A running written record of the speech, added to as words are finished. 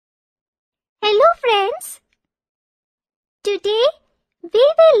friends! Today we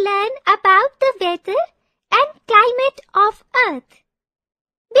will learn about the weather and climate of Earth.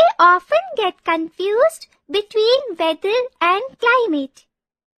 We often get confused between weather and climate.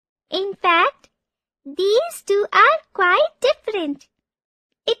 In fact, these two are quite different.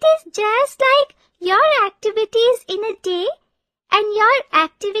 It is just like your activities in a day and your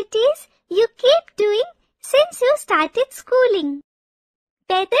activities you keep doing since you started schooling.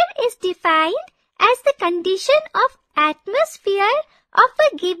 Weather is defined as the condition of atmosphere of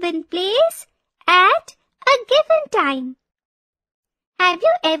a given place at a given time. Have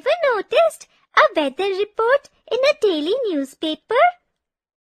you ever noticed a weather report in a daily newspaper?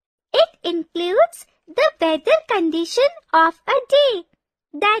 It includes the weather condition of a day,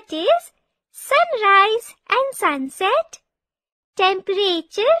 that is, sunrise and sunset,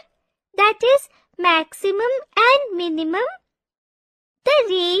 temperature, that is, maximum and minimum, the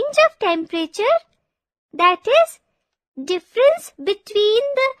range of temperature, that is, difference between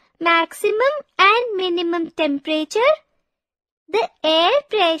the maximum and minimum temperature, the air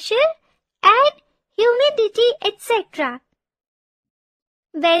pressure and humidity, etc.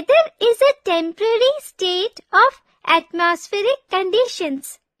 Weather is a temporary state of atmospheric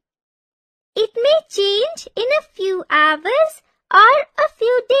conditions. It may change in a few hours or a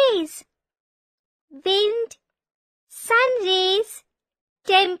few days. Wind, sun rays,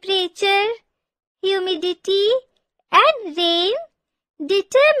 temperature, humidity, and rain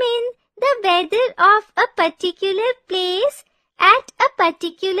determine the weather of a particular place at a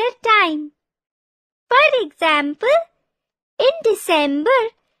particular time. For example, in December,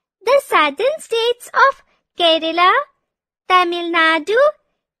 the southern states of Kerala, Tamil Nadu,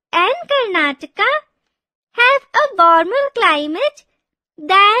 and Karnataka have a warmer climate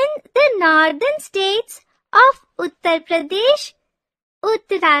than the northern states of Uttar Pradesh,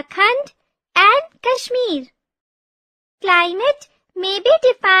 Uttarakhand, and Kashmir. Climate may be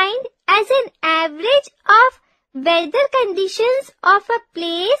defined as an average of weather conditions of a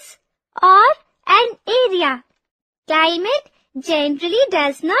place or an area. Climate generally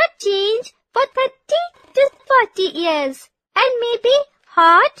does not change for 30 to 40 years and may be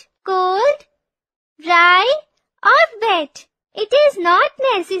hot, cold, dry, or wet. It is not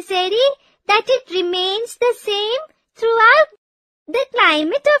necessary that it remains the same throughout. The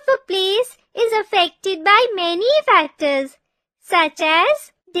climate of a place is affected by many factors such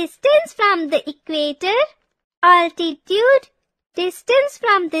as distance from the equator, altitude, distance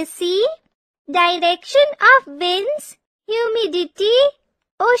from the sea, direction of winds, humidity,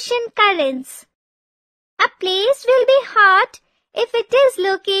 ocean currents. A place will be hot if it is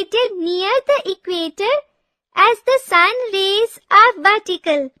located near the equator as the sun rays are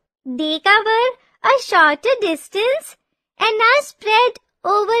vertical. They cover a shorter distance and are spread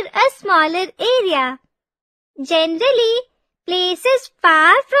over a smaller area. Generally, places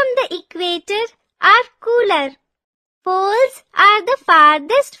far from the equator are cooler. Poles are the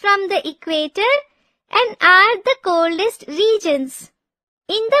farthest from the equator and are the coldest regions.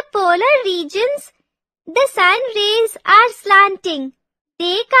 In the polar regions, the sun rays are slanting.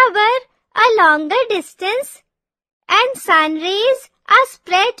 They cover a longer distance and sun rays are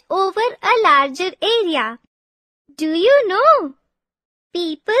spread over a larger area. Do you know?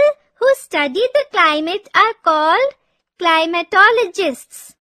 People who study the climate are called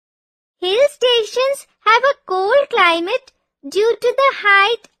climatologists. Hill stations have a cold climate due to the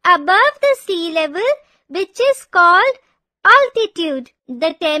height above the sea level, which is called altitude.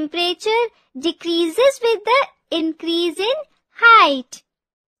 The temperature decreases with the increase in height.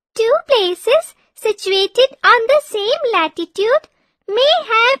 Two places situated on the same latitude may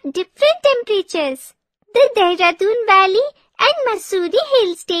have different temperatures. The Dehradun Valley and Mussoorie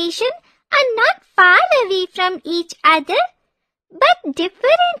Hill Station are not far away from each other, but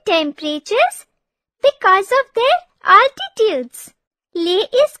differ in temperatures because of their altitudes. Leh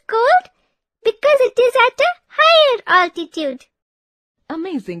is cold because it is at a higher altitude.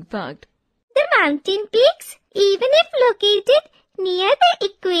 Amazing fact. The mountain peaks, even if located near the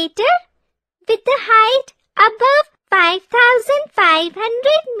equator, with a height above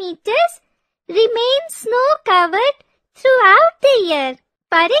 5,500 meters, remain snow-covered throughout the year.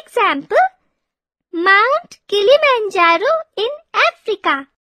 For example, Mount Kilimanjaro in Africa.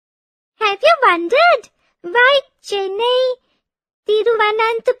 Have you wondered why Chennai,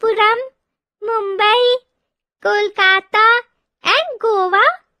 Tiruvananthapuram, Mumbai, Kolkata, and Goa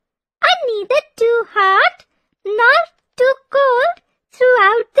are neither too hot nor too cold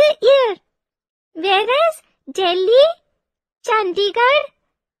throughout the year, whereas Delhi, Chandigarh,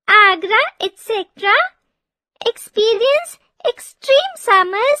 Agra, etc. experience extreme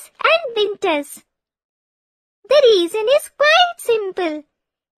summers and winters. The reason is quite simple.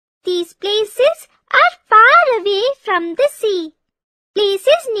 These places are far away from the sea.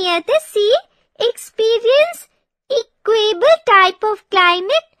 Places near the sea experience equable type of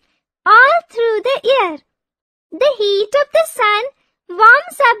climate all through the year. The heat of the sun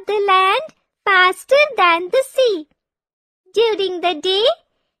warms up the land faster than the sea. During the day,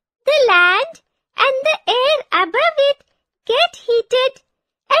 the land and the air above it get heated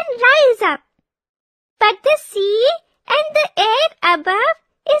and rise up. But the sea and the air above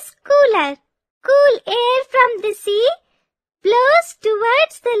is cooler. Cool air from the sea blows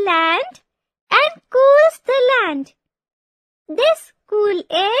towards the land and cools the land. This cool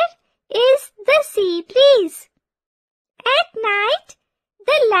air is the sea breeze. At night,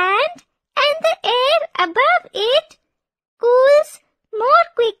 the land and the air above it cools more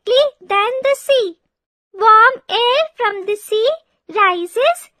quickly than the sea. Warm air from the sea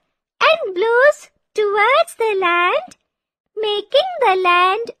rises and blows towards the land, making the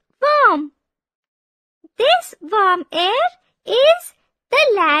land warm. This warm air is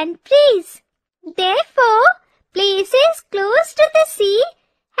the land breeze. Therefore, places close to the sea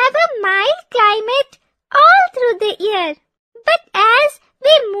have a mild climate all through the year. But as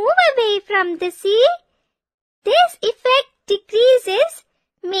we move away from the sea, this effect decreases,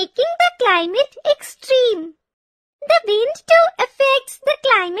 making the climate extreme. The wind too affects the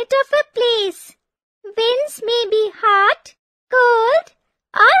climate of a place. Winds may be hot, cold,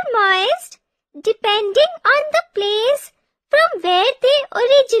 or moist, depending on the place from where they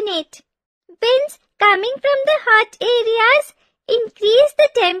originate. Winds coming from the hot areas increase the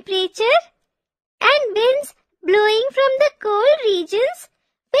temperature, and winds blowing from the cold regions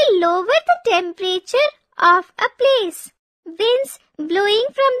will lower the temperature of a place. Winds blowing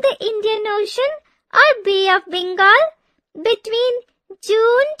from the Indian Ocean or Bay of Bengal between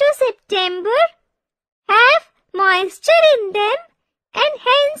June to September have moisture in them and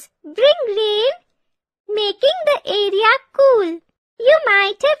hence bring rain, making the area cool. You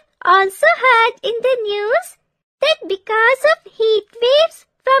might have also heard in the news that because of heat waves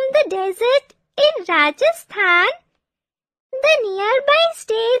from the desert in Rajasthan, the nearby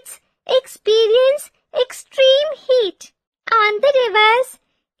states experience extreme heat. On the rivers,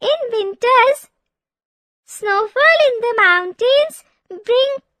 in winters, snowfall in the mountains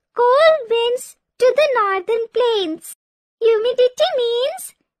bring cold winds to the northern plains. Humidity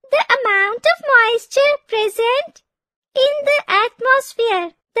means the amount of moisture present in the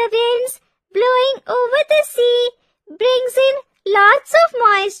atmosphere. The winds blowing over the sea brings in lots of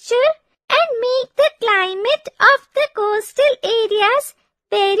moisture and make the climate of the coastal areas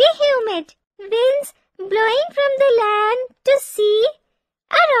very humid. Winds blowing from the land to sea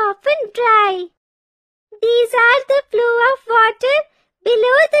are often dry. These are the flow of water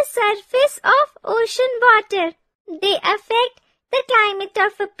below the surface of ocean water. They affect the climate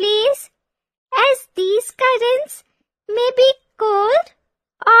of a place, as these currents may be cold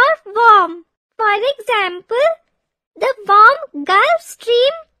or warm. For example, the warm Gulf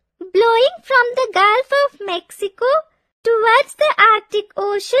Stream blowing from the Gulf of Mexico towards the Arctic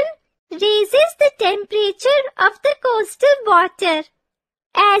Ocean raises the temperature of the coastal water.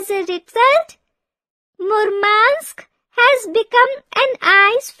 As a result, Murmansk has become an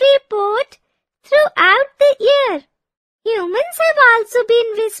ice-free port throughout the year. Humans have also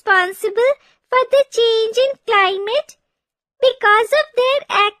been responsible for the change in climate because of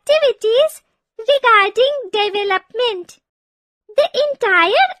their activities regarding development. The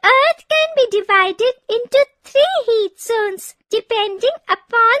entire Earth can be divided into 3 heat zones depending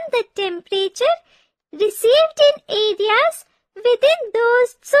upon the temperature received in areas within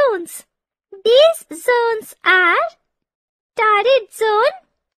those zones. These zones are Torrid Zone,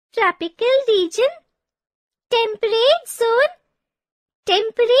 Tropical Region, Temperate Zone,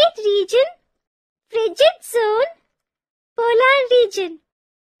 Temperate Region, Frigid Zone, Polar Region.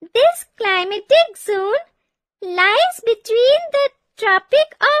 This climatic zone lies between the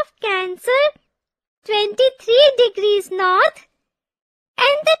Tropic of Cancer, 23 degrees north,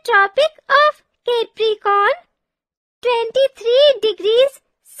 and the Tropic of Capricorn, 23 degrees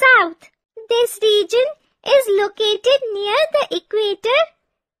south. This region is located near the equator,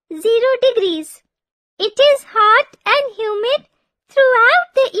 0 degrees. It is hot and humid throughout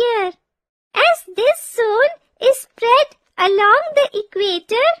the year. As this zone is spread along the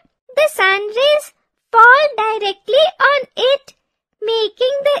equator, the sun rays fall directly on it,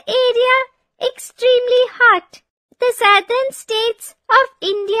 making the area extremely hot. The southern states of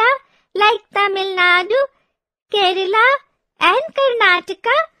India like Tamil Nadu, Kerala and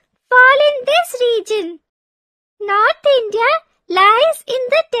Karnataka fall in this region. North India lies in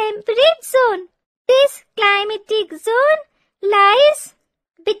the temperate zone. This climatic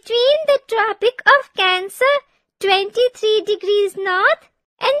degrees north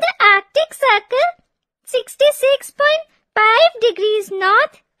and the Arctic Circle 66.5 degrees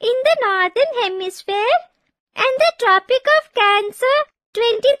north in the northern hemisphere and the Tropic of Cancer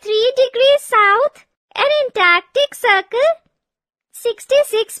 23 degrees south and Antarctic Circle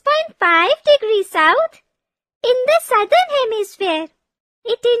 66.5 degrees south in the southern hemisphere.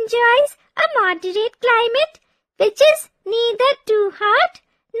 It enjoys a moderate climate which is neither too hot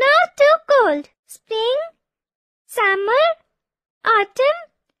nor too cold. Spring, summer, autumn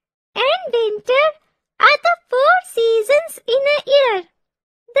and winter are the 4 seasons in a year.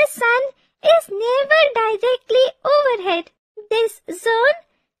 The sun is never directly overhead. This zone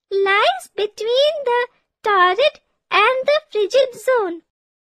lies between the Torrid and the Frigid Zone.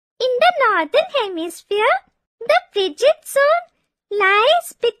 In the northern hemisphere, the Frigid Zone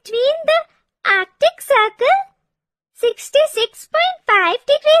lies between the Arctic Circle 66.5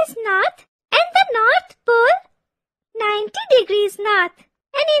 degrees north and the North Pole 90 degrees north.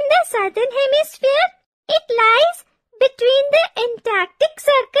 And in the southern hemisphere, it lies between the Antarctic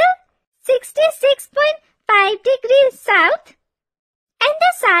Circle 66.5 degrees south and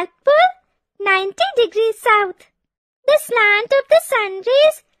the South Pole 90 degrees south. The slant of the sun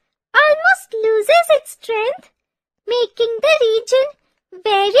rays almost loses its strength, making the region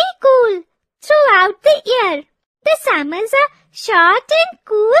very cool throughout the year. The summers are short and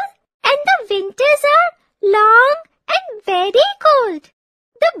cool and the winters are long and very cold.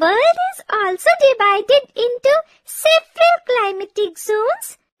 The world is also divided into several climatic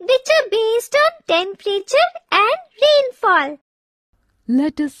zones which are based on temperature and rainfall.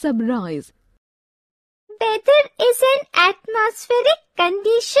 Let us summarize. Weather is an atmospheric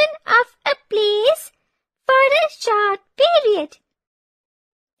condition of a place for a short period.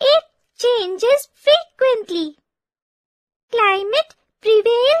 It changes frequently. Climate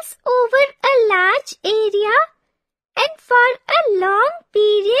prevails over a large area and for a long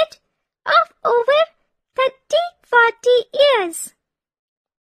period of over 30-40 years.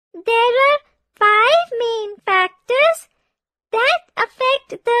 There are 5 main factors that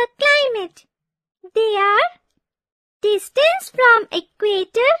affect the climate. They are distance from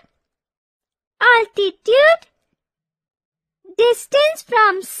equator, altitude, distance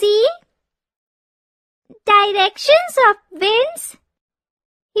from sea, directions of winds,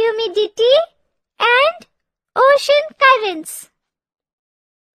 humidity, and ocean currents.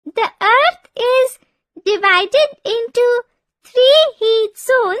 The Earth is divided into 3 heat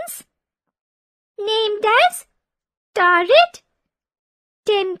zones named as Torrid,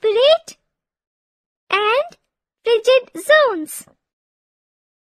 Temperate, and Frigid Zones.